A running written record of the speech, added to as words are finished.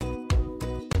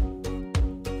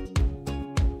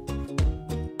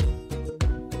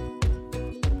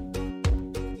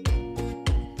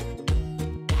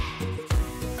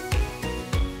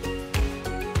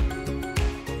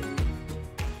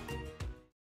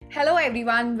Hello,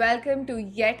 everyone. Welcome to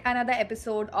yet another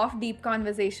episode of Deep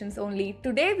Conversations Only.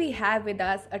 Today, we have with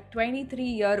us a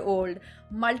 23-year-old,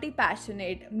 multi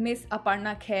passionate Miss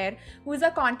Aparna Kher, who is a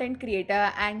content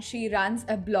creator and she runs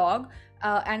a blog,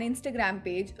 an Instagram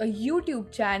page, a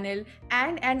YouTube channel,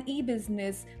 and an e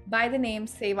business by the name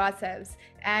Save Ourselves.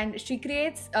 And she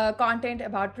creates content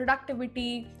about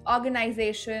productivity,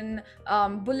 organization,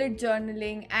 bullet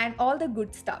journaling, and all the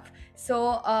good stuff.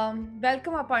 So,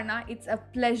 welcome, Aparna. It's a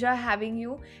pleasure having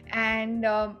you. And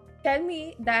tell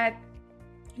me that,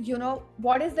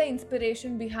 what is the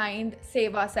inspiration behind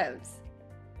Save Ourselves?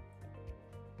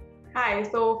 Hi,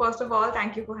 so first of all,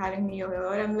 thank you for having me here.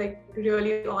 I'm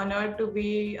really honored to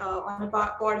be on a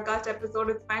podcast episode.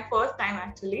 It's my first time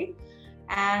actually.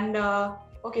 And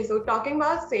okay, so talking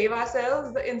about Save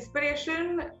Ourselves, the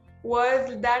inspiration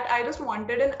was that I just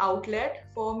wanted an outlet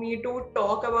for me to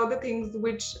talk about the things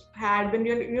which had been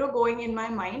going in my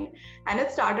mind. And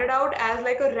it started out as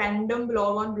like a random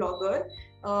blog on Blogger,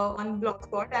 on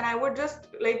Blogspot, and I would just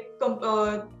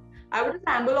I would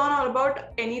ramble on all about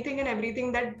anything and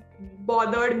everything that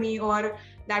bothered me or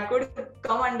that could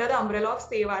come under the umbrella of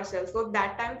Save Ourselves. So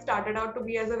that time started out to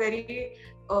be as a very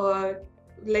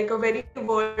a very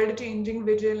world changing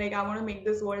vision. Like, I want to make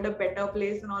this world a better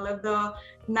place, and all of the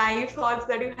naive thoughts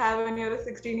that you have when you're a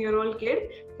 16-year-old kid.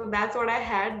 So that's what I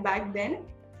had back then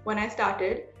when I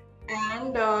started.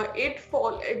 And it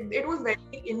was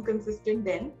very inconsistent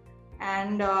then.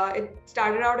 And it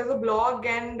started out as a blog,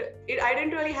 and I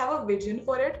didn't really have a vision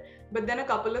for it. But then a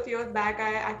couple of years back,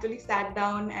 I actually sat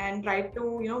down and tried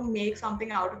to make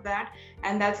something out of that.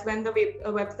 And that's when the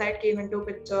website came into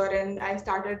picture, and I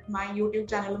started my YouTube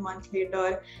channel a month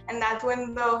later. And that's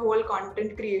when the whole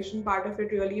content creation part of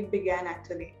it really began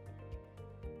actually.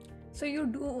 So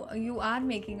you are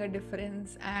making a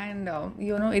difference, and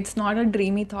it's not a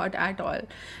dreamy thought at all,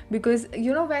 because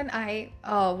when I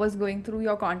was going through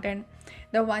your content,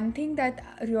 the one thing that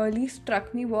really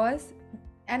struck me was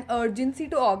an urgency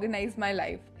to organize my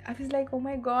life. I was like, oh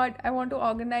my god, I want to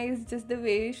organize just the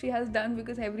way she has done,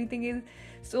 because everything is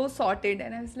so sorted.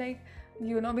 And I was like,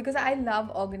 because I love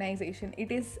organization.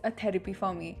 It is a therapy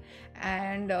for me.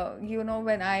 And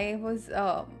when I was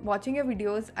watching your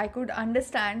videos, I could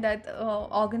understand that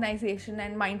organization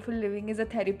and mindful living is a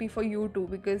therapy for you too,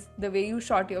 because the way you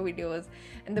shot your videos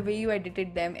and the way you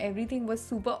edited them, everything was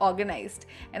super organized,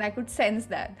 and I could sense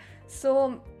that.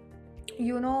 So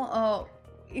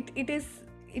it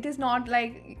is not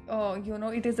like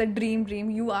it is a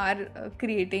dream. You are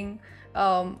creating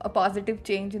a positive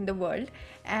change in the world.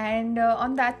 And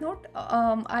on that note,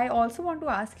 I also want to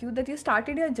ask you that you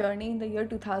started your journey in the year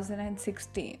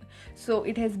 2016, so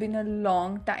it has been a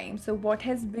long time. So what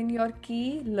has been your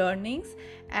key learnings,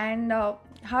 and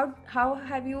how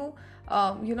have you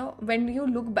when you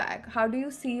look back, how do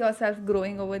you see yourself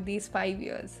growing over these 5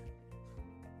 years?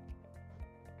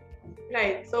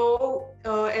 Right. So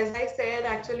as I said,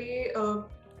 actually,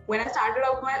 when I started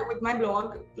out with my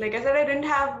blog, like I said, I didn't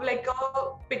have like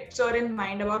a picture in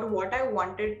mind about what I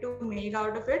wanted to make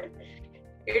out of it.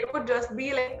 It would just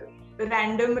be like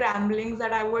random ramblings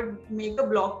that I would make a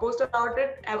blog post about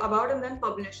and then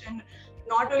publish, and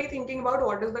not really thinking about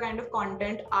what is the kind of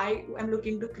content I am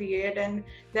looking to create. And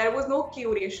there was no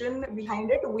curation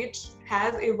behind it, which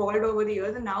has evolved over the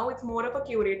years, and now it's more of a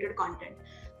curated content.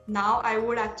 Now I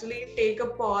would actually take a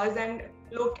pause and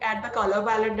look at the color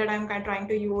palette that I'm trying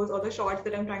to use, or the shots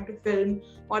that I'm trying to film,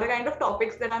 or the kind of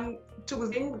topics that I'm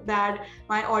choosing that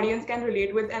my audience can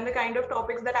relate with, and the kind of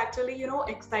topics that actually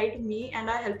excite me and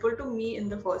are helpful to me in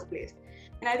the first place.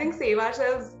 And I think Save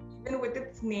Ourselves, even with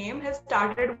its name, has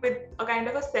started with a kind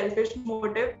of a selfish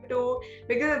motive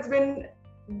because it's been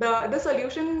the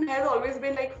solution has always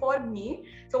been like for me.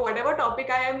 So whatever topic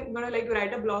I am going to like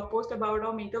write a blog post about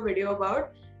or make a video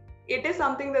about, it is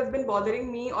something that's been bothering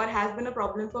me or has been a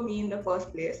problem for me in the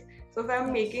first place. So if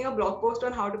I'm making a blog post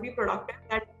on how to be productive,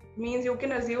 that means you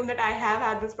can assume that I have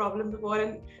had this problem before,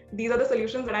 and these are the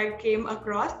solutions that I came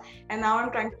across, and now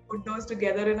I'm trying to put those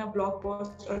together in a blog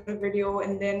post or a video,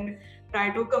 and then try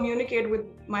to communicate with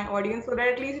my audience so that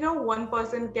at least one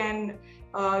person can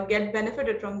get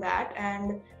benefited from that.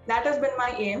 And that has been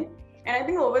my aim. And I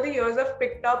think over the years, I've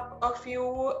picked up a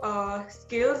few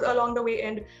skills along the way,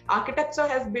 and architecture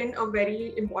has been a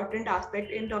very important aspect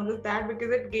in terms of that,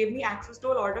 because it gave me access to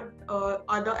a lot of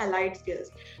other allied skills.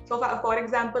 So for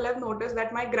example, I've noticed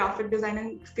that my graphic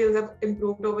designing skills have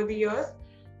improved over the years,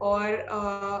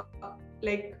 or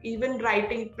like even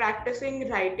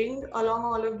practicing writing along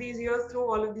all of these years through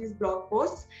all of these blog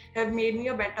posts have made me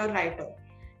a better writer.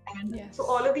 And so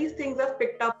all of these things I've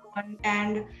picked up on.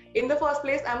 And in the first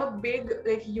place, I'm a big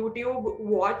like YouTube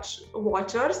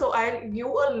watcher, so I view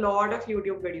a lot of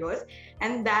YouTube videos,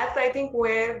 and that's I think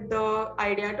where the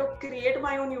idea to create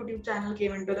my own YouTube channel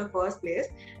came into the first place,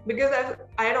 because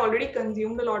I had already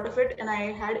consumed a lot of it and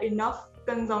I had enough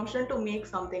consumption to make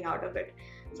something out of it.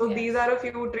 So these are a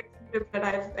few tricks that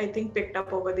I think picked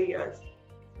up over the years.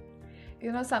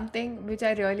 Something which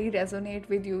I really resonate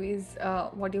with you is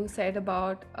what you said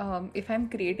about if I'm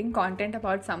creating content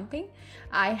about something.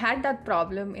 I had that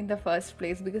problem in the first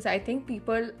place because I think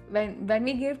people, when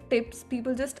we give tips,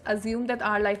 people just assume that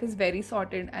our life is very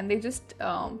sorted, and they just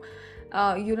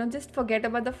just forget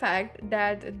about the fact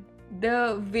that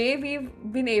the way we've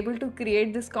been able to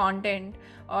create this content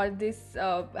or this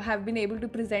have been able to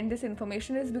present this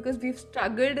information is because we've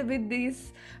struggled with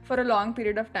this for a long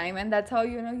period of time, and that's how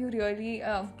you really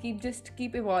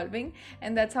keep evolving,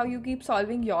 and that's how you keep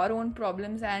solving your own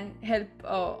problems and help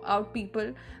out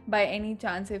people by any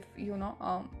chance if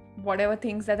whatever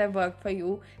things that have worked for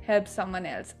you helps someone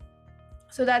else.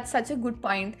 So that's such a good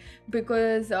point,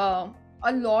 because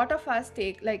a lot of us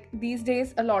take, like these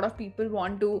days a lot of people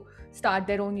want to start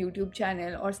their own YouTube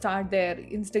channel or start their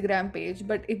Instagram page,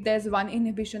 but if there's one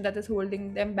inhibition that is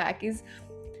holding them back is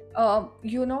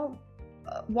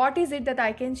what is it that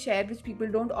I can share which people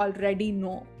don't already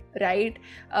know, right?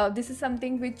 This is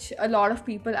something which a lot of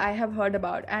people I have heard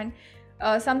about, and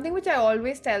something which I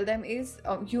always tell them is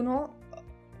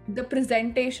the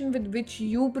presentation with which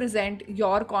you present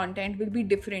your content will be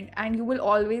different, and you will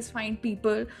always find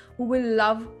people who will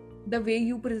love the way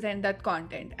you present that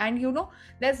content. And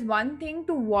there's one thing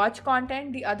to watch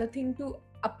content, the other thing to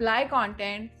apply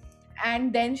content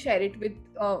and then share it with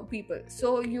people.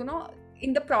 So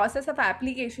in the process of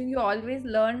application, you always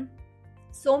learn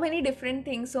so many different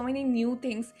things, so many new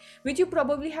things which you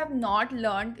probably have not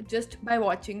learned just by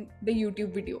watching the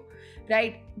YouTube video,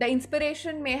 right? The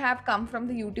inspiration may have come from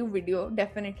the YouTube video,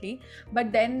 definitely,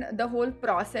 but then the whole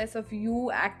process of you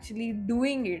actually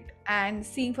doing it and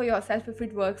seeing for yourself if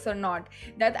it works or not,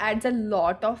 that adds a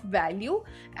lot of value.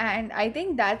 And I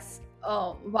think that's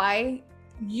why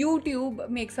YouTube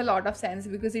makes a lot of sense,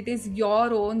 because it is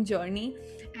your own journey,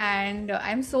 and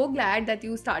I'm so glad that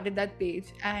you started that page.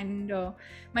 And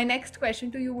my next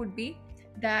question to you would be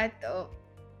that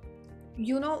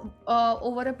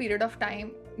over a period of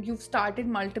time you've started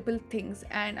multiple things,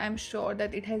 and I'm sure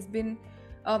that it has been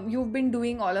you've been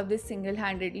doing all of this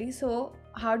single-handedly. So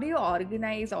how do you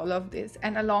organize all of this?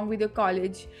 And along with your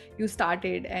college you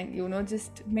started, and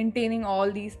just maintaining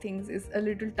all these things is a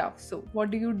little tough. So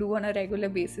what do you do on a regular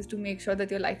basis to make sure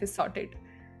that your life is sorted?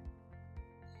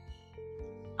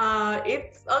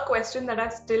 It's a question that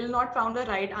I've still not found the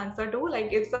right answer to.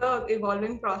 Like, it's a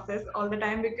evolving process all the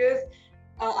time, because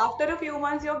after a few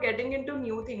months you're getting into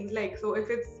new things. Like, so if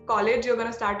it's college, you're going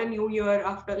to start a new year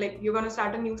after, like you're going to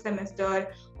start a new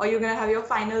semester, or you're going to have your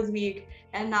finals week.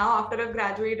 And now after I've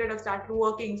graduated, I've started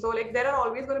working. So like there are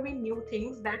always going to be new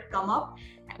things that come up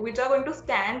which are going to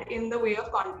stand in the way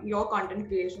of your content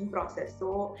creation process.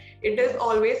 So it is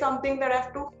always something that I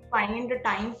have to find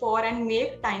time for and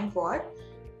make time for.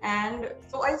 And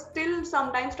so I still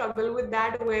sometimes struggle with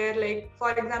that, where, like, for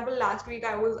example, last week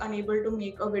I was unable to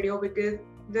make a video because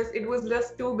it was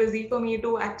just too busy for me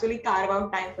to actually carve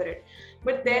out time for it.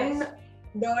 But then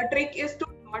the trick is to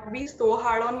not be so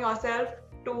hard on yourself,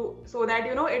 so that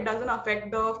it doesn't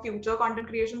affect the future content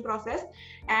creation process,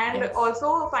 and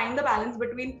also find the balance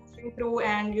between pushing through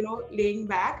and laying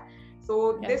back.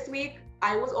 So this week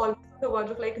I was almost on the verge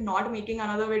of like not making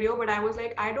another video, but I was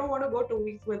like, I don't want to go 2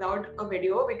 weeks without a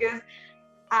video, because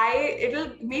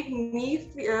it'll make me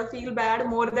feel bad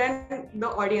more than the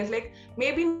audience. Like,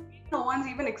 maybe no one's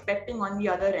even expecting on the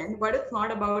other end, but it's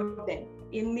not about them.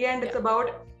 In the end, it's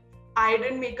about, I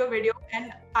didn't make a video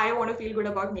and I want to feel good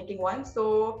about making one.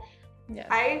 So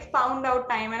I found out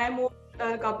time and I moved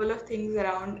a couple of things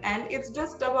around, and it's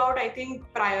just about, I think,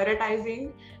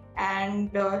 prioritizing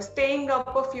and staying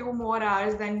up a few more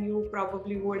hours than you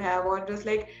probably would have, or just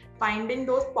like finding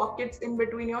those pockets in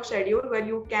between your schedule where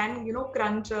you can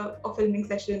crunch a filming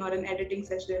session or an editing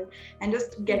session, and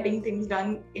just getting things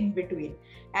done in between.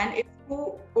 And if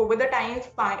you over the time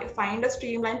find a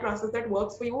streamlined process that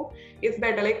works for you, it's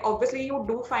better. Like, obviously you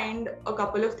do find a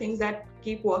couple of things that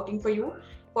keep working for you.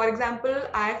 For example,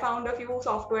 I found a few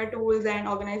software tools and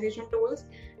organization tools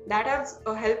that have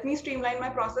helped me streamline my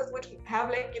process, which have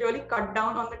like really cut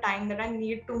down on the time that I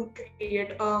need to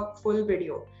create a full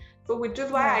video. So which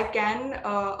is why I can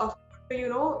afford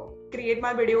to create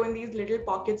my video in these little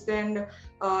pockets and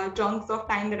chunks of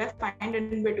time that I find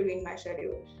in between my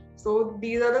schedule. So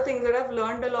these are the things that I've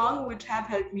learned along, which have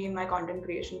helped me in my content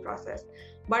creation process.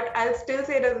 but I'll still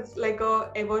say that it's like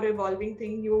a ever evolving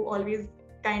thing. You always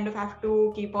kind of have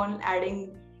to keep on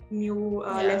adding new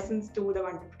lessons to the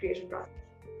content creation process.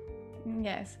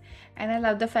 Yes, and I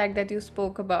love the fact that you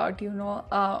spoke about,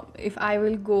 if I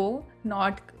will go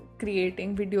not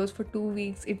creating videos for 2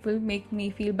 weeks, it will make me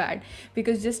feel bad.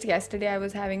 Because just yesterday I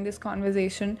was having this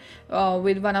conversation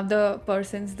with one of the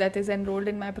persons that is enrolled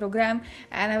in my program,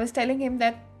 and I was telling him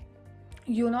that,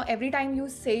 every time you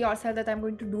say yourself that I'm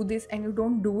going to do this and you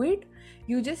don't do it,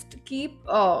 you just keep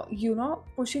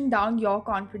pushing down your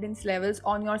confidence levels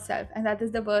on yourself, and that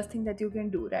is the worst thing that you can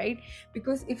do, right?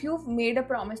 Because if you've made a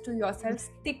promise to yourself,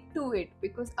 stick to it,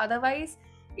 because otherwise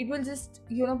it will just,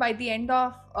 by the end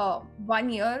of 1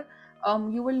 year,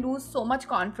 you will lose so much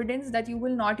confidence that you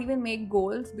will not even make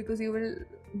goals, because you will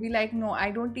be like, no,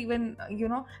 I don't even,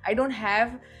 I don't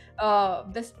have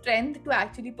the strength to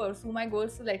actually pursue my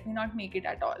goals, so let me not make it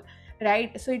at all,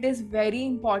 right? So it is very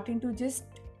important to just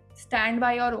stand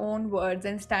by your own words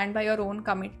and stand by your own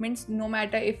commitments, no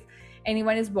matter if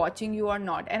anyone is watching you or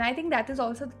not. And I think that is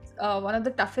also one of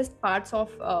the toughest parts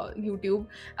of YouTube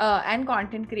and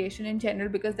content creation in general,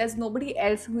 because there's nobody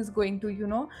else who is going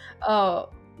to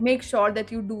make sure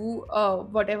that you do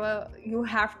whatever you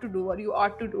have to do or you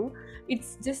ought to do.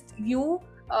 It's just you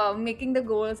making the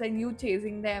goals and you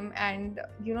chasing them, and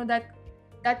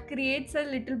that creates a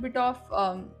little bit of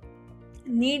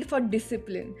need for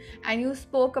discipline. And you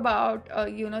spoke about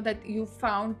that you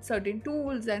found certain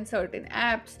tools and certain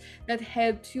apps that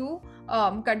helps you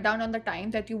cut down on the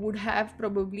time that you would have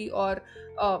probably, or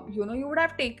you would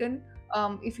have taken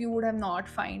if you would have not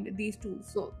find these tools.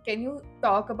 So can you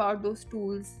talk about those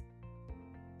tools?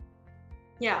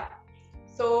 Yeah.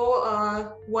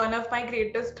 So one of my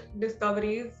greatest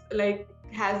discoveries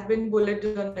has been bullet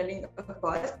journaling, of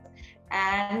course.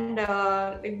 And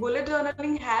bullet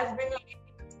journaling has been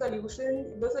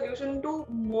the solution to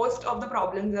most of the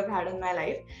problems I've had in my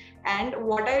life. And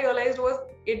what I realized was,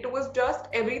 it was just,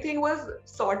 everything was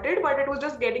sorted, but it was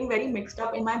just getting very mixed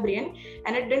up in my brain,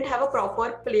 and it didn't have a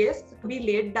proper place to be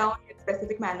laid down in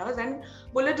specific manners. And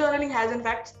bullet journaling has in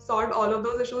fact solved all of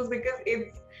those issues, because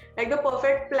it's like the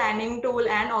perfect planning tool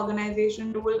and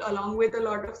organization tool, along with a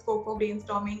lot of scope for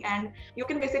brainstorming, and you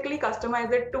can basically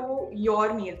customize it to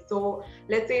your needs. So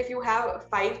let's say if you have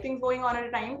 5 things going on at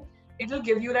a time, it will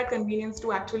give you that convenience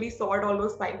to actually sort all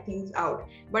those 5 things out.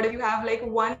 But if you have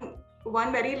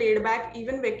one very laid back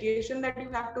even vacation that you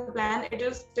have to plan, it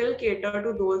will still cater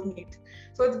to those needs.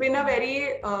 So it's been a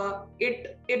very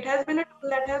it has been a tool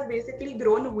that has basically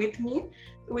grown with me,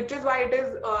 which is why it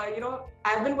is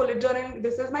I've been bullet journaling.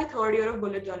 This is my 3rd year of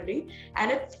bullet journaling,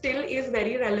 and it still is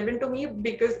very relevant to me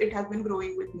because it has been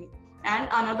growing with me. And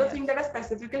another thing that I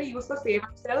specifically use for save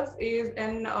ourselves is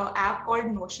an app called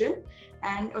Notion.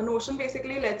 And Notion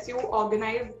basically lets you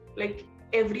organize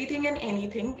everything and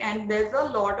anything, and there's a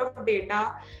lot of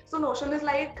data. So Notion is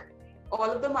like all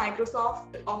of the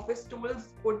Microsoft Office tools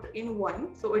put in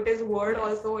one. So it is Word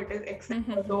also, it is Excel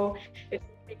also, it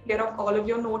takes care of all of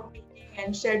your note taking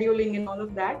and scheduling and all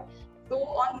of that. So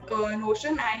on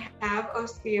Notion, I have a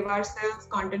Save Ourselves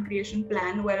content creation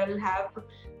plan where I'll have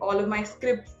all of my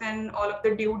scripts and all of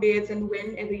the due dates and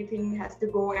when everything has to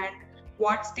go, and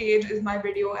what stage is my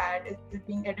video at, is it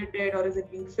being edited or is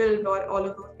it being filmed, or all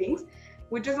of those things.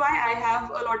 Which is why I have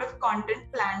a lot of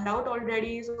content planned out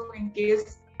already. So in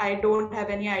case I don't have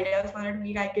any ideas for that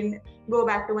week, I can go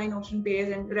back to my Notion page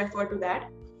and refer to that.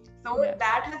 So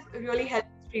that has really helped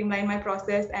streamline my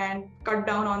process and cut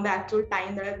down on the actual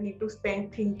time that I need to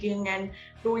spend thinking and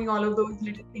doing all of those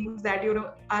little things that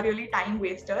are really time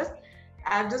wasters.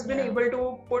 I've just been able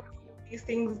to put these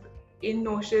things in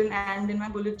Notion and in my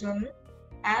bullet journal,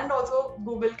 and also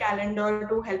Google Calendar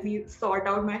to help me sort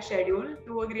out my schedule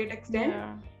to a great extent,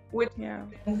 which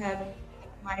then have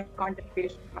my content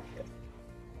creation practice.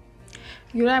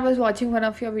 I was watching one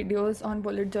of your videos on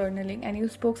bullet journaling, and you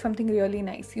spoke something really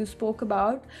nice. You spoke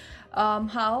about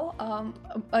how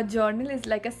a journal is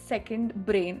like a second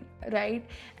brain, right?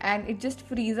 And it just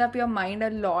frees up your mind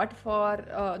a lot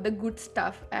for the good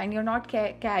stuff, and you're not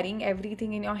carrying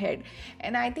everything in your head.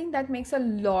 And I think that makes a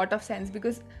lot of sense,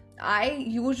 because I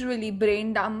usually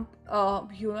brain dump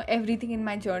everything in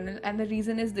my journal, and the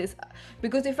reason is this: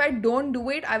 because if I don't do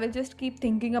it, I will just keep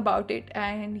thinking about it,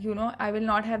 and I will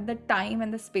not have the time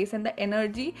and the space and the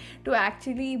energy to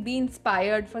actually be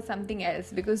inspired for something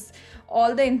else, because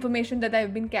all the information that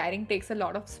I've been carrying takes a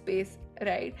lot of space,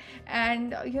 right?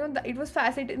 And it was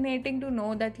fascinating to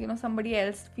know that somebody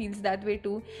else feels that way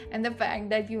too, and the fact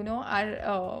that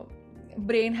our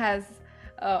brain has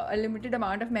a limited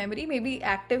amount of memory, maybe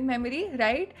active memory,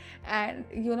 right? And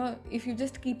if you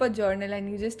just keep a journal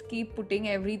and you just keep putting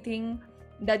everything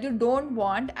that you don't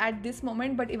want at this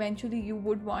moment, but eventually you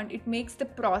would want. It makes the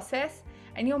process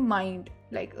and your mind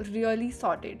like really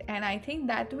sorted, and I think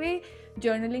that way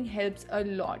journaling helps a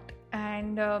lot.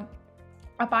 And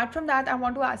apart from that, I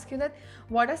want to ask you that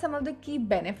what are some of the key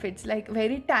benefits, like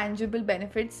very tangible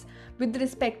benefits with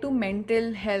respect to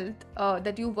mental health,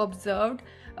 that you've observed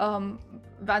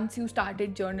once you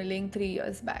started journaling 3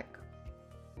 years back?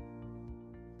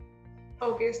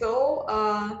 Okay, so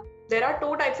there are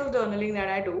two types of journaling that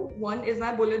I do. One is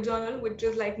my bullet journal, which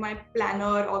is like my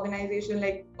planner organization,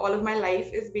 like all of my life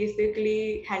is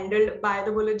basically handled by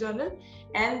the bullet journal.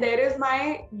 And there is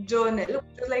my journal,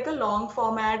 which is like a long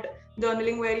format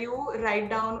journaling where you write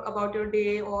down about your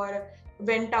day or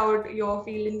vent out your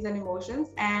feelings and emotions.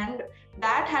 And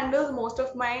that handles most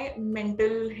of my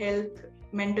mental health,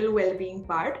 mental well being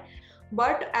part.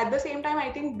 But at the same time,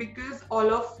 I think because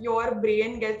all of your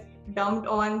brain gets dumped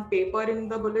on paper in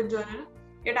the bullet journal,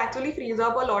 it actually frees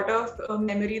up a lot of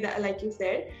memory, that, like you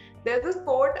said. There's this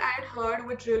quote I had heard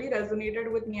which really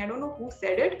resonated with me. I don't know who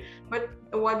said it, but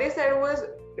what they said was,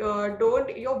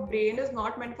 don't, your brain is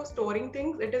not meant for storing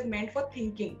things, it is meant for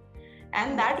thinking.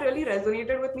 And that really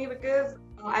resonated with me because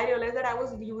I realized that I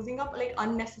was using up like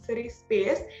unnecessary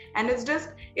space, and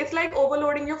it's like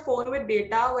overloading your phone with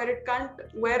data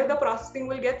where the processing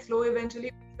will get slow eventually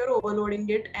if you're overloading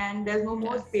it and there's no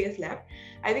more space left.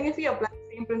 I think if we apply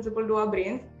the same principle to our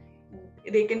brains,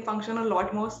 they can function a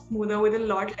lot more smoother with a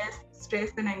lot less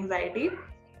stress and anxiety.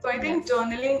 So I think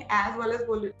journaling as well as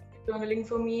bullet journaling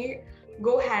for me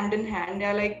go hand in hand.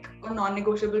 They're like a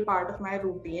non-negotiable part of my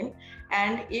routine.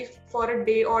 And if for a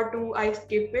day or two I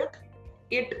skip it,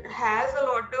 it has a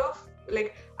lot of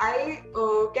like I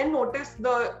can notice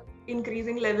the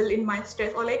increasing level in my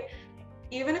stress, or like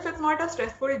even if it's not a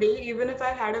stressful day, even if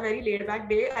I've had a very laid back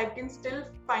day, I can still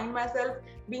find myself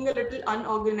being a little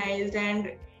unorganized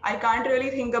and I can't really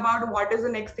think about what is the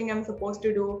next thing I'm supposed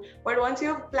to do. But once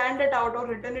you've planned it out or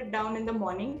written it down in the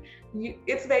morning,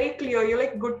 it's very clear, you're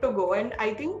like good to go. And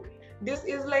I think this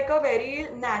is like a very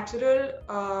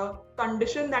natural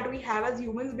condition that we have as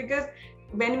humans, because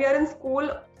when we are in school,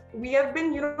 we have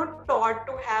been taught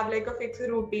to have like a fixed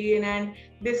routine and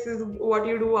this is what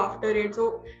you do after it.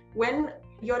 So when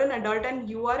you're an adult and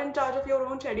you are in charge of your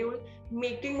own schedule,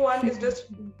 making one is just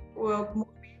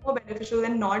more beneficial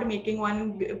than not making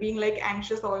one, being like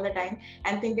anxious all the time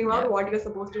and thinking about what you're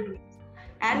supposed to do.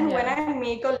 And when I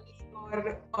make a list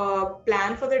or a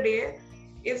plan for the day,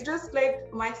 it's just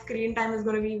like my screen time is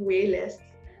going to be way less.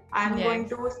 I'm going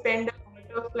to spend a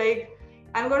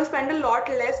lot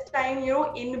less time,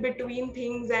 in between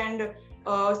things and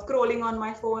scrolling on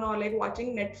my phone or like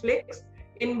watching Netflix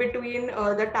in between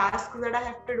the tasks that I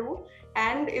have to do.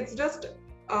 And it's just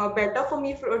better for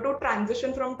me to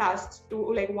transition from tasks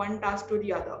to like one task to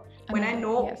the other when I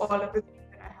know all of the things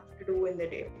that I have to do in the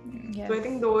day. So I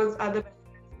think those are the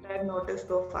benefits that I've noticed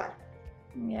so far.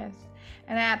 Yes.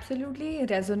 And I absolutely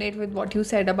resonate with what you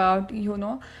said about,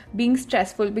 being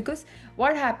stressful, because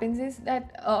what happens is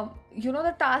that,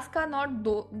 the tasks are not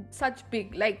such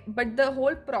big, but the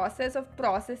whole process of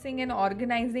processing and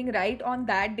organizing right on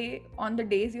that day, on the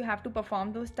days you have to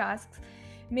perform those tasks,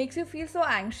 makes you feel so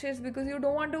anxious because you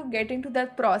don't want to get into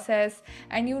that process,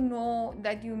 and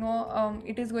that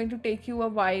it is going to take you a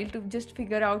while to just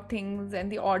figure out things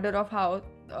and the order of how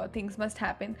things must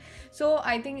happen. So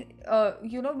I think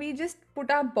we just put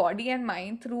our body and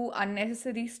mind through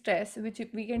unnecessary stress, which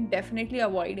we can definitely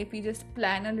avoid if we just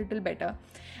plan a little better.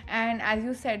 And as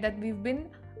you said, that we've been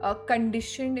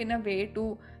conditioned in a way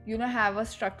to have a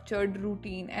structured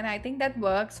routine, and I think that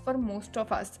works for most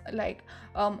of us.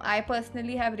 I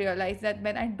personally have realized that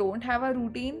when I don't have a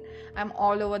routine, I'm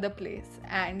all over the place,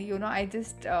 and I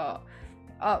just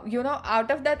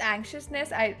out of that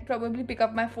anxiousness, I probably pick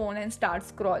up my phone and start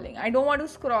scrolling. I don't want to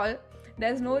scroll,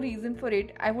 there's no reason for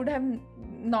it, I would have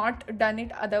not done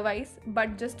it otherwise,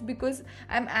 but just because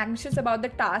I'm anxious about the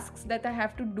tasks that I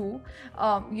have to do,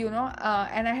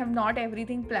 and I have not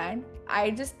everything planned, I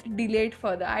just delay it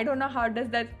further. I don't know how does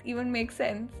that even make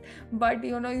sense, but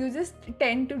you just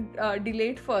tend to delay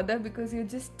it further because you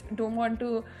just don't want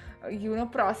to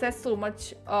process so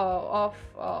much of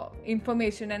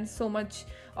information and so much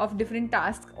of different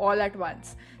tasks all at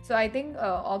once. So I think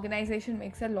organization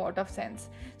makes a lot of sense.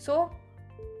 So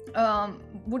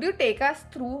would you take us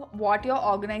through what your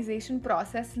organization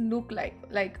process look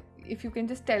like if you can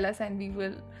just tell us, and we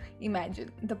will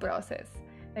imagine the process.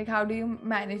 Like, how do you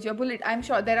manage your bullet? I'm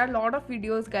sure there are a lot of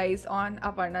videos, guys, on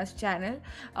Aparna's channel,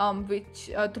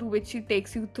 through which she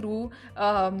takes you through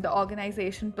the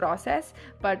organization process.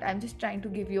 But I'm just trying to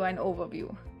give you an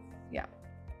overview. Yeah.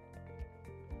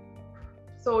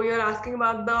 So you're asking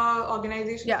about the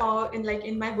organization Yeah. for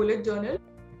in my bullet journal.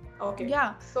 Okay.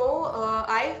 Yeah. So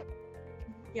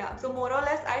so more or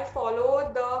less I follow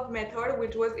the method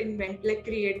which was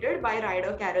created by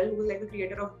Ryder Carroll, who was like the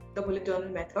creator of the bullet journal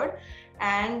method.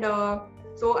 And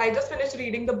so I just finished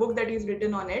reading the book that he's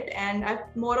written on it, and I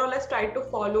more or less tried to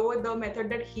follow the method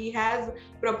that he has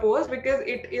proposed, because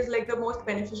it is like the most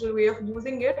beneficial way of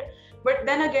using it. But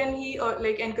then again, he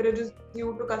encourages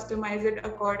you to customize it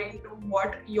according to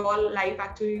what your life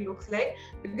actually looks like,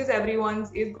 because everyone's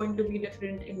is going to be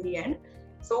different in the end.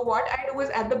 So what I do is,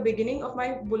 at the beginning of my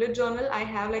bullet journal, I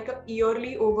have like a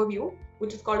yearly overview,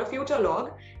 which is called a future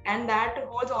log, and that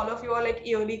holds all of your like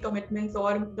yearly commitments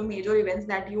or the major events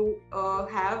that you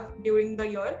have during the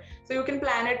year. So you can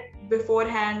plan it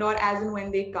beforehand or as and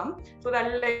when they come. So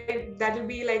that'll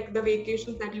be like the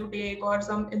vacations that you take, or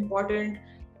some important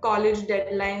college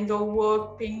deadlines or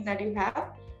work things that you have,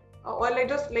 or like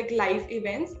just like life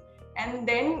events. And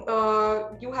then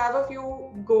you have a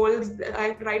few goals.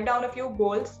 I write down a few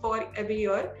goals for every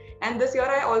year, and this year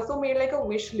I also made like a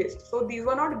wish list. So these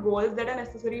were not goals that I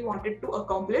necessarily wanted to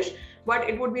accomplish, but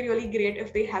it would be really great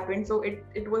if they happened. So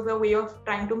it was a way of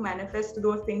trying to manifest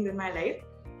those things in my life.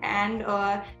 And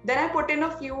then I put in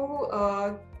a few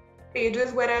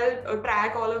pages where I'll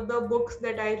track all of the books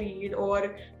that I read,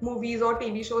 or movies or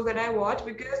TV shows that I watch,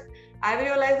 because I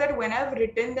realized that when I've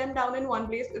written them down in one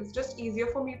place, it's just easier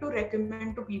for me to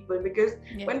recommend to people. Because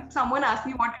when someone asks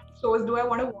me what shows do I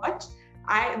want to watch,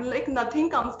 I like nothing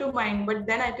comes to mind, but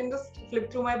then I can just flip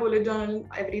through my bullet journal,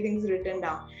 everything's written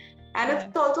down. And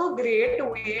it's also a great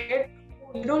way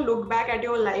to look back at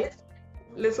your life.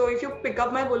 So if you pick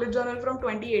up my bullet journal from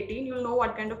 2018, you'll know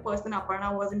what kind of person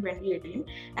Aparna was in 2018,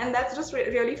 and that's just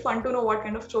really fun to know what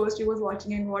kind of shows she was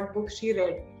watching and what books she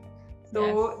read.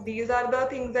 So these are the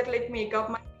things that like make up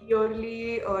my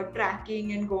yearly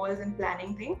tracking and goals and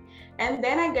planning thing. And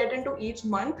then I get into each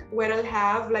month, where I'll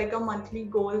have like a monthly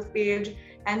goals page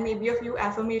and maybe a few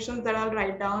affirmations that I'll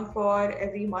write down for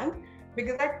every month,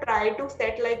 because I try to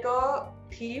set like a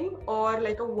theme, or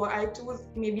like I choose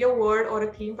maybe a word or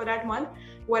a theme for that month,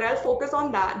 where I'll focus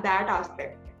on that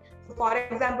aspect. So for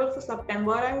example, for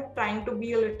September, I'm trying to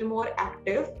be a little more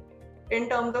active in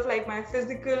terms of like my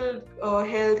physical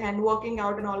health and working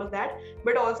out and all of that,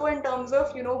 but also in terms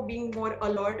of being more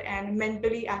alert and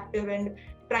mentally active and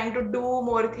trying to do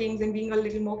more things and being a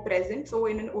little more present, so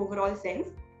in an overall sense.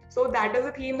 So that is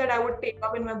a theme that I would take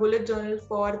up in my bullet journal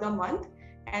for the month,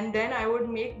 and then I would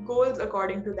make goals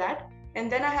according to that.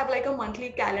 And then I have like a monthly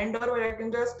calendar where I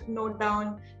can just note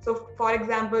down. So for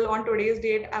example, on today's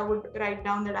date, I would write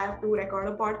down that I have to record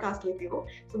a podcast with you.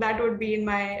 So that would be in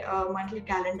my monthly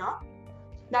calendar.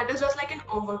 That is just like an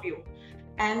overview.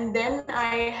 And then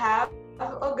I have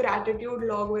a gratitude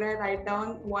log where I write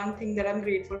down one thing that I'm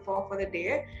grateful for the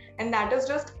day. And that has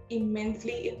just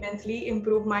immensely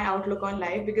improved my outlook on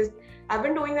life, because I've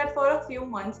been doing that for a few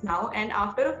months now. And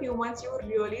after a few months, you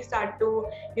really start to,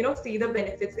 see the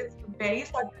benefits. It's very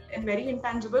subtle and very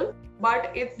intangible,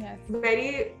 but it's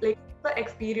very like the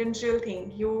experiential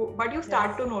thing. You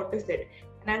start to notice it.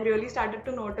 And I really started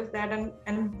to notice that, and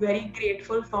I'm very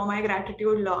grateful for my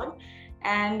gratitude log.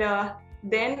 And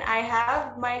then I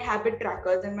have my habit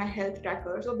trackers and my health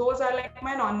trackers. So those are like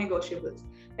my non-negotiables.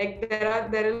 Like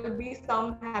there will be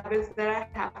some habits that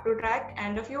I have to track,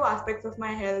 and a few aspects of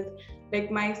my health, like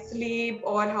my sleep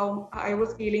or how I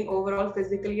was feeling overall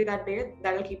physically that day,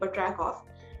 that I'll keep a track of.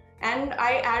 And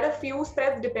I add a few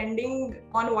spreads depending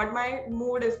on what my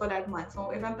mood is for that month. So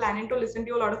if I'm planning to listen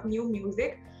to a lot of new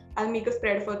music, I'll make a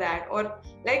spread for that, or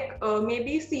like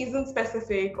maybe season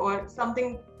specific or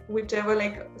something, whichever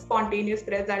like spontaneous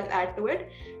spreads I'll add to it.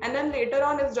 And then later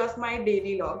on is just my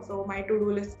daily log, so my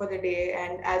to-do list for the day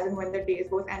and as and when the days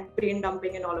goes, and brain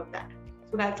dumping and all of that.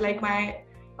 So that's like my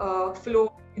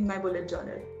flow in my bullet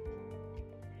journal.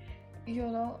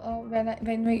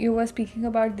 When you were speaking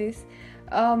about this,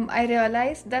 I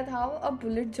realized that how a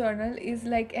bullet journal is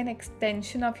like an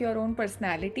extension of your own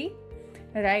personality,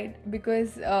 right?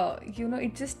 Because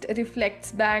it just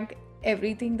reflects back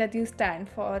everything that you stand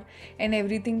for and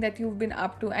everything that you've been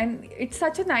up to, and it's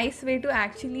such a nice way to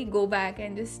actually go back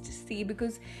and just see,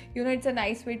 because it's a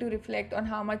nice way to reflect on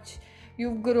how much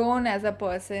you've grown as a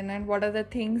person and what are the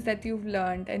things that you've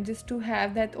learned, and just to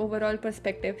have that overall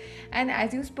perspective. And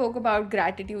as you spoke about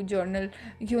gratitude journal,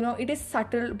 it is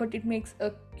subtle, but it makes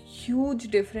a huge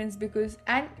difference, because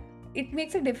it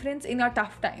makes a difference in your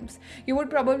tough times. You would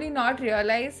probably not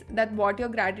realize that what your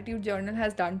gratitude journal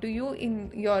has done to you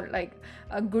in your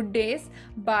good days,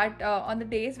 but on the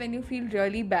days when you feel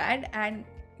really bad and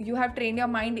you have trained your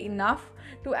mind enough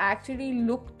to actually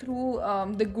look through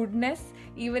the goodness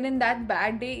even in that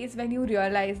bad day, is when you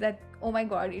realize that, oh my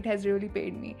god, it has really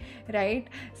paid me, right?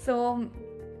 So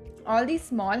all these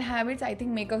small habits, I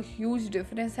think, make a huge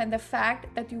difference, and the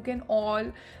fact that you can all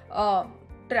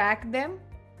track them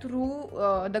through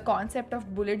the concept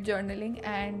of bullet journaling,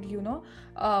 and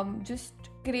just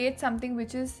create something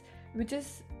which is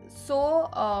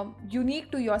so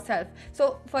unique to yourself.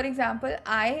 So for example,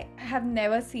 I have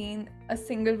never seen a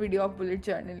single video of bullet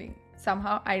journaling.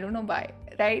 Somehow, I don't know why,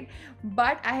 right?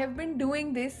 But I have been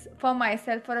doing this for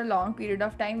myself for a long period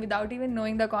of time without even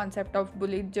knowing the concept of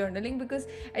bullet journaling, because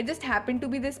I just happen to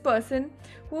be this person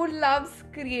who loves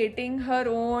creating her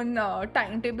own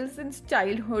timetable since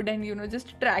childhood, and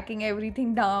just tracking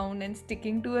everything down and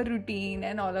sticking to a routine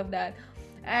and all of that.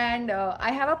 And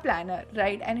I have a planner,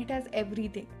 right? And it has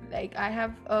everything. Like, I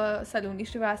have Saloni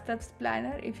Srivastav's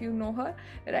planner, if you know her,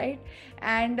 right?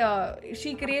 And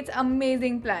she creates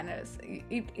amazing planners.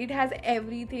 It has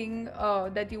everything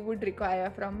that you would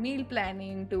require, from meal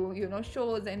planning to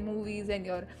shows and movies and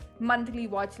your monthly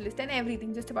watch list and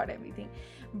everything, just about everything.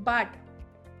 But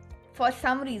for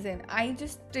some reason, I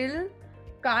just still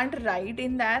can't write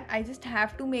in that. I just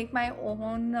have to make my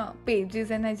own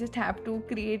pages, and I just have to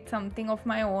create something of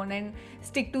my own and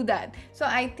stick to that. So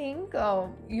I think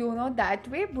that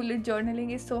way bullet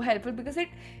journaling is so helpful, because it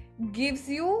gives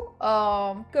you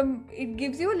a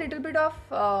little bit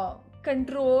of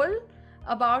control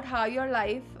about how your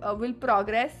life will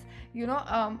progress.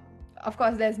 Of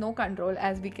course, there's no control,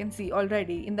 as we can see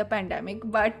already in the pandemic,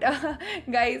 but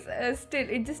guys, still,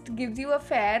 it just gives you a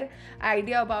fair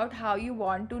idea about how you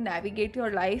want to navigate your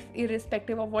life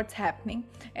irrespective of what's happening.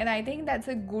 And I think that's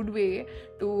a good way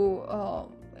to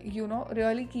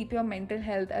really keep your mental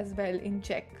health as well in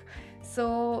check.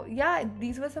 So yeah,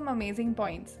 these were some amazing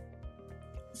points.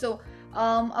 So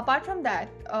apart from that,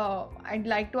 I'd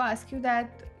like to ask you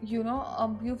that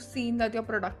you've seen that your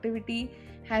productivity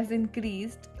has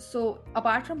increased. So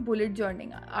apart from bullet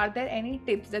journaling, are there any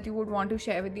tips that you would want to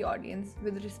share with the audience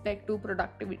with respect to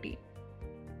productivity?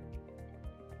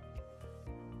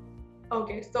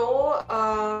 Okay, so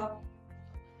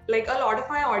like, a lot of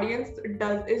my audience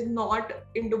is not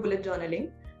into bullet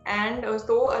journaling, and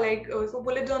so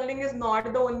bullet journaling is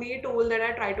not the only tool that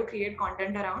I try to create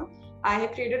content around. I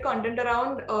have created content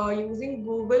around using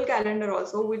Google Calendar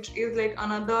also, which is like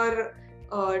another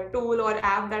tool or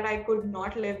app that I could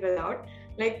not live without.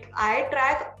 Like, I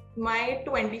track my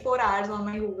 24 hours on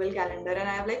my Google Calendar, and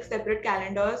I have like separate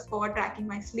calendars for tracking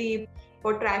my sleep,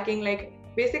 for tracking, like,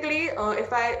 basically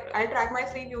if I track my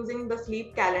sleep using the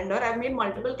sleep calendar. I've made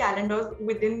multiple calendars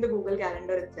within the Google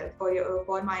Calendar itself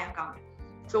for my account.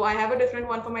 So I have a different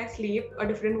one for my sleep, a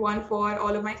different one for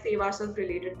all of my save ourselves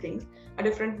related things, a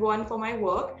different one for my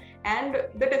work. And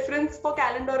the difference for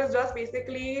calendar is just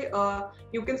basically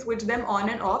you can switch them on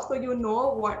and off, so you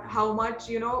know how much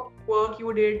work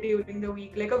you did during the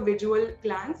week, like a visual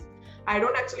glance. I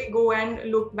don't actually go and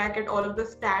look back at all of the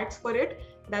stats for it.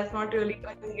 That's not really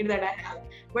a need that I have.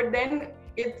 But then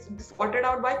it's sorted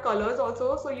out by colors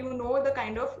also, so you know the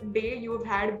kind of day you've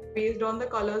had based on the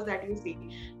colors that you see,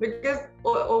 because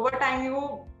over time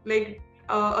you like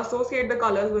associate the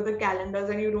colors with the calendars,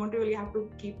 and you don't really have to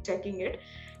keep checking it.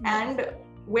 And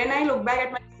when I look back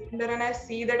at my calendar and I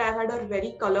see that I've had a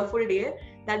very colorful day,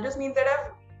 that just means that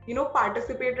I've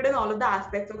participated in all of the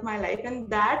aspects of my life, and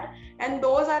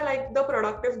those are like the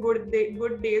productive good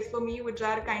days for me, which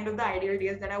are kind of the ideal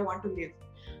days that I want to live.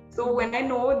 So when I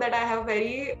know that I have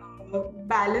very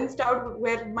balanced out,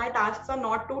 where my tasks are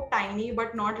not too tiny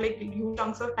but not like huge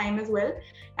chunks of time as well,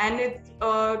 and it's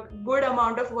a good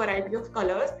amount of variety of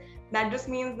colors, that just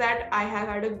means that I have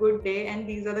had a good day, and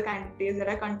these are the kind of days that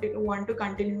I want to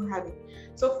continue having.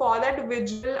 So for that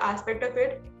visual aspect of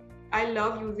it, I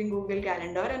love using Google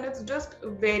Calendar, and it's just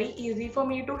very easy for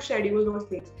me to schedule those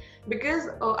things, because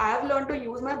I've learned to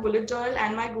use my bullet journal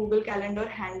and my Google Calendar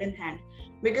hand in hand.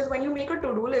 Because when you make a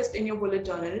to-do list in your bullet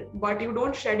journal, but you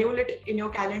don't schedule it in your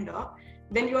calendar,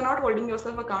 then you're not holding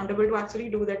yourself accountable to actually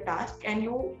do that task, and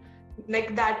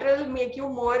that will make you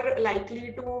more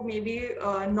likely to maybe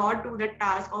not do that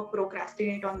task or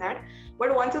procrastinate on that.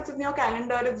 But once it's in your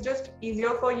calendar, it's just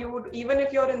easier for you, even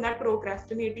if you're in that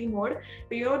procrastinating mode,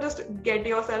 to just get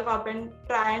yourself up and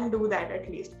try and do that at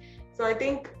least. So I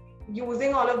think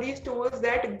using all of these tools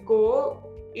that go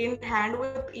in hand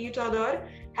with each other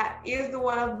is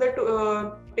one of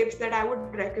the tips that I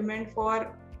would recommend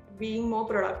for being more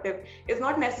productive. It's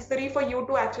not necessary for you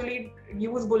to actually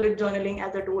use bullet journaling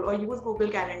as a tool or use Google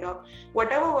Calendar.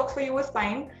 Whatever works for you is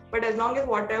fine, but as long as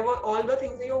all the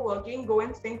things that you're working go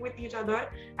in sync with each other,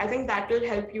 I think that will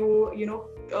help you,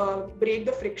 break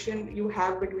the friction you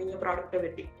have between your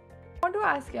productivity. I want to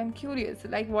ask you, I'm curious,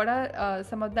 like what are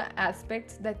some of the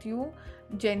aspects that you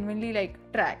genuinely like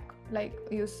track? Like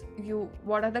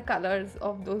what are the colors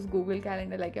of those Google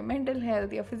Calendar, like your mental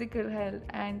health, your physical health,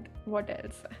 and what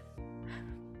else?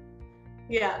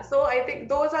 Yeah, so I think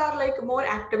those are like more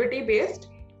activity based.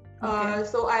 Okay.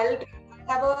 So I'll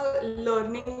have a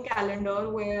learning calendar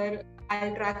where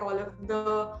I'll track all of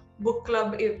the book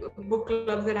clubs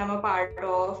that I'm a part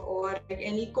of, or like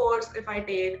any course if I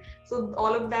take. So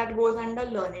all of that goes under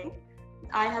learning.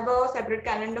 I have a separate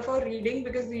calendar for reading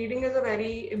because reading is a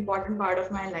very important part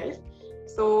of my life.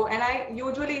 So, and I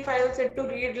usually, if I'll sit to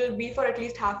read, it'll be for at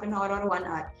least half an hour or 1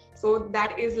 hour. So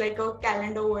that is like a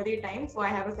calendar worthy time. So I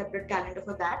have a separate calendar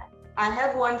for that. I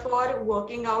have one for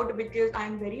working out because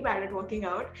I'm very bad at working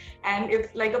out and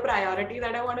it's like a priority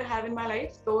that I want to have in my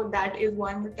life. So that is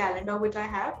one calendar which I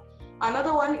have.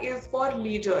 Another one is for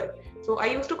leisure. So I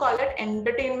used to call it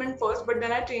entertainment first, but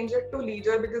then I changed it to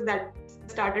leisure because that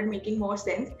started making more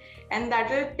sense. And that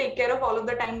will take care of all of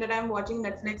the time that I'm watching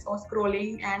Netflix or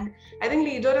scrolling. And I think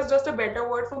leisure is just a better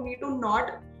word for me to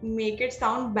not make it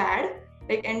sound bad.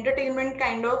 Like entertainment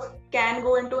kind of can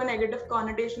go into a negative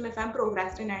connotation if I'm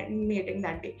procrastinating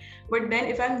that day. But then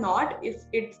if I'm not, if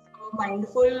it's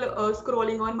mindful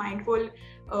scrolling or mindful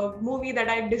movie that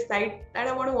I decide that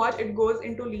I want to watch, it goes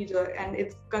into leisure and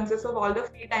it consists of all the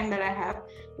free time that I have,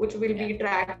 which will be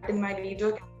tracked in my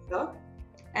leisure calendar.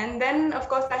 And then of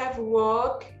course I have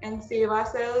work and save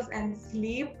ourselves and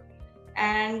sleep,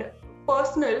 and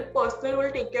personal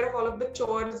will take care of all of the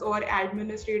chores or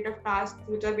administrative tasks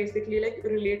which are basically like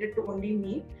related to only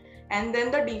me. And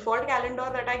then the default calendar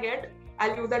that I get,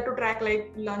 I'll use that to track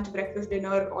like lunch, breakfast,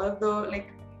 dinner, all of the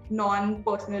like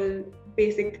non-personal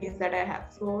basic things that I have.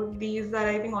 So these are,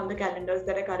 I think, all the calendars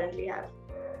that I currently have.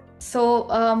 So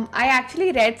I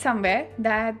actually read somewhere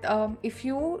that if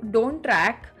you don't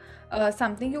track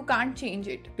something, you can't change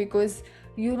it, because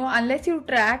unless you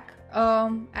track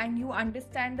and you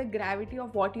understand the gravity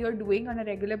of what you're doing on a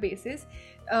regular basis,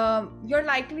 you're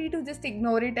likely to just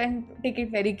ignore it and take it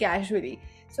very casually.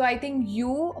 So I think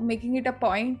you making it a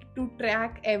point to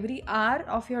track every hour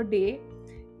of your day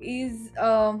is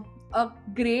a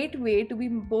great way to be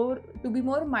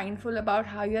more mindful about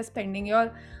how you are spending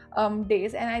your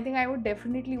days. And I think I would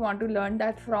definitely want to learn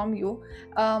that from you.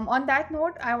 On that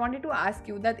note, I wanted to ask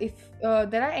you that if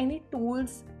there are any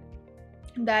tools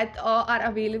that are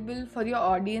available for your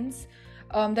audience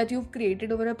that you've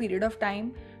created over a period of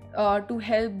time to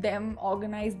help them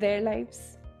organize their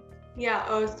lives.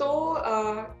 Yeah,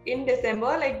 so in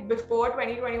December, like before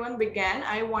 2021 began,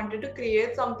 I wanted to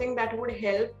create something that would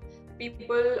help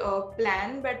people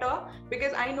plan better,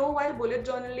 because I know while bullet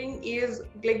journaling is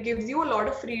like gives you a lot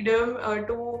of freedom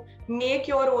to make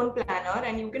your own planner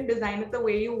and you can design it the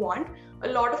way you want, a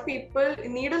lot of people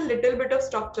need a little bit of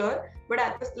structure, but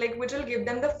at this, like, which will give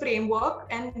them the framework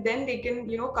and then they can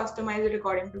customize it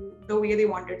according to the way they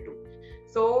want it to.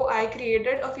 So I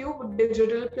created a few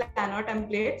digital planner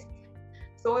templates.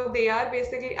 So they are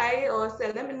basically, I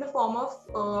sell them in the form of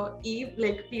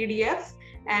PDFs,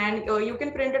 and you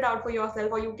can print it out for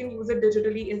yourself or you can use it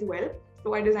digitally as well.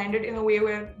 So I designed it in a way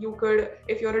where you could,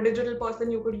 if you're a digital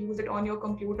person, you could use it on your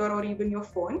computer or even your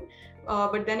phone.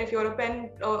 But then if you're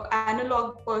a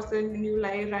analog person and you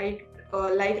like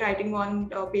writing on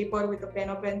paper with a pen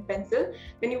or pencil,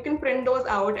 then you can print those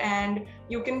out and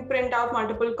you can print out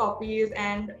multiple copies,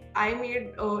 and I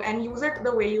made and use it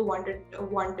the way you wanted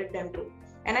them to.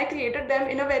 And I created them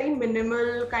in a very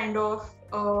minimal kind of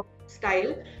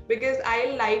style, because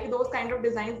I like those kind of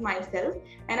designs myself,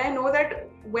 and I know that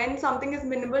when something is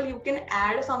minimal, you can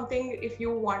add something if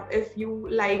you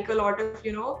like a lot of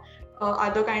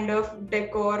other kind of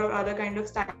decor or other kind of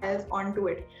styles onto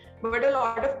it. But a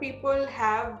lot of people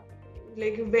have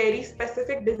like very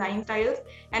specific design styles,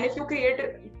 and if you create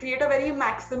a very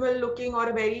maximal looking or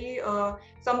a very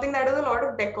something that has a lot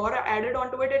of decor added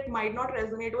onto it, it might not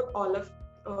resonate with all of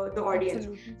the audience.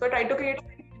 Absolutely. So I tried to create a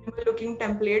very minimal looking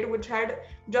template which had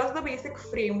just the basic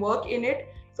framework in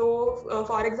it. So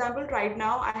for example, right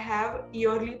now I have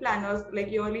yearly planners,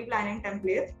 like yearly planning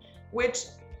templates,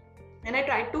 and I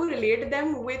tried to relate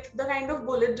them with the kind of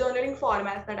bullet journaling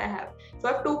formats that I have. So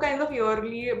I have two kinds of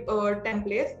yearly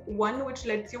templates. One which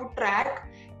lets you track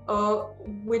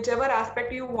whichever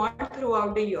aspect you want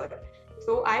throughout the year.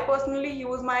 So I personally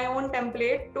use my own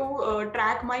template to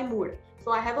track my mood.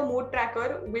 So I have a mood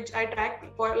tracker which I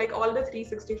track for like all the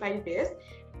 365 days,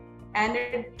 and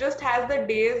it just has the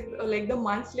days, like the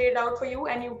months laid out for you,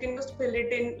 and you can just fill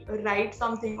it in, write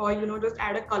something, or just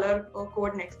add a color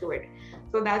code next to it.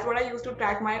 So that's what I use to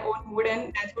track my own mood,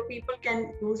 and that's what people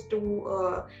can use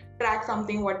to track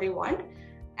something what they want.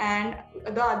 And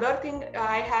the other thing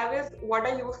I have is what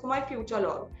I use for my future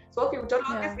log. So future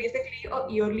log is basically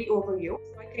a yearly overview.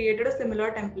 So I created a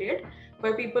similar template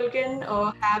where people can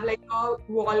have like a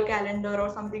wall calendar or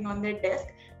something on their desk,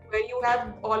 where you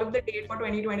have all of the date for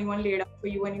 2021 laid out for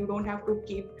you, and you don't have to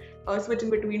keep switching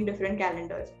between different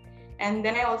calendars. And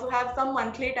then I also have some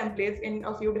monthly templates in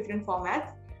a few different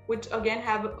formats, which again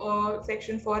have a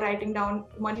section for writing down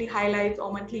monthly highlights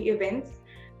or monthly events,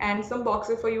 and some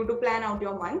boxes for you to plan out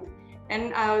your month.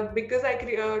 And because I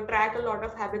track a lot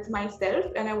of habits myself,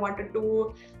 and I wanted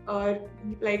to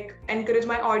like encourage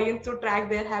my audience to track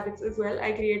their habits as well,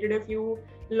 I created a few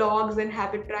logs and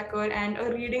habit tracker and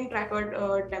a reading tracker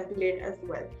template as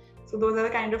well. So those are the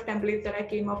kind of templates that I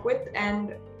came up with,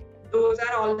 and those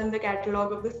are all in the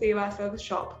catalog of the Save Ourselves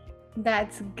shop.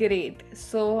 That's great.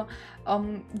 So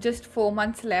just 4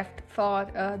 months left for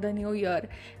the new year,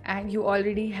 and you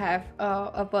already have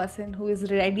a person who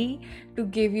is ready to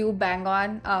give you bang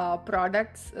on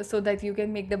products so that you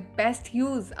can make the best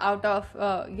use out of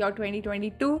your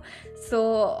 2022. So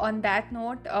on that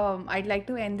note, I'd like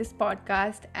to end this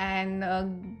podcast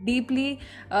and deeply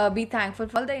be thankful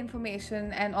for all the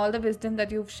information and all the wisdom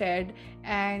that you've shared.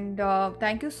 And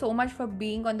thank you so much for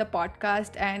being on the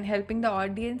podcast and helping the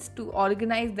audience to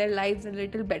organize their lives a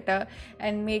little better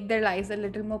and make their lives a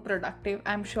little more productive.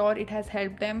 I'm sure it has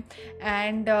helped them.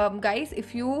 And guys,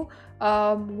 if you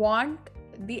want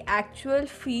the actual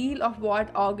feel of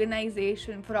what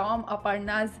organization from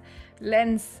Aparna's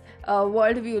lens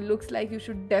worldview looks like, you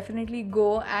should definitely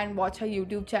go and watch her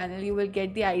YouTube channel. You will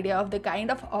get the idea of the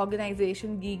kind of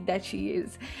organization geek that she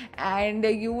is, and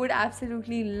you would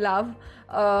absolutely love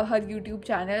her YouTube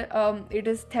channel. It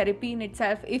is therapy in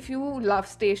itself. If you love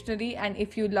stationery and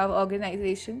if you love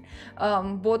organization,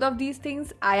 both of these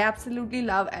things I absolutely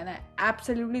love, and I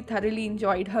absolutely thoroughly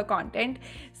enjoyed her content.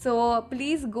 So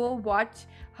please go watch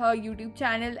her YouTube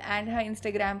channel and her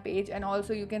Instagram page, and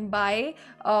also you can buy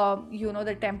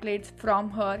the templates from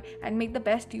her and make the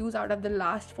best use out of the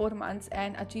last 4 months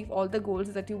and achieve all the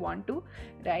goals that you want to,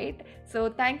 right? So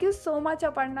thank you so much,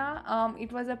 Aparna.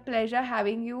 It was a pleasure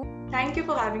having you. Thank you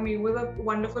for having me. It was a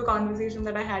wonderful conversation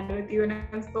that I had with you, and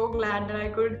I'm so glad that I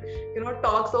could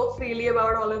talk so freely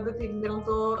about all of the things that I'm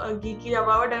so geeky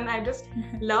about, and I just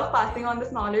love passing on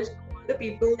this knowledge to the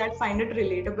people that find it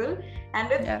relatable. And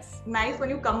it's nice when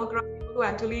you come across people who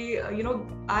actually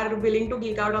are willing to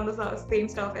geek out on the same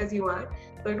stuff as you are.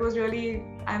 So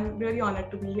I'm really honored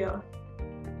to be here.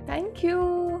 Thank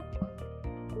you.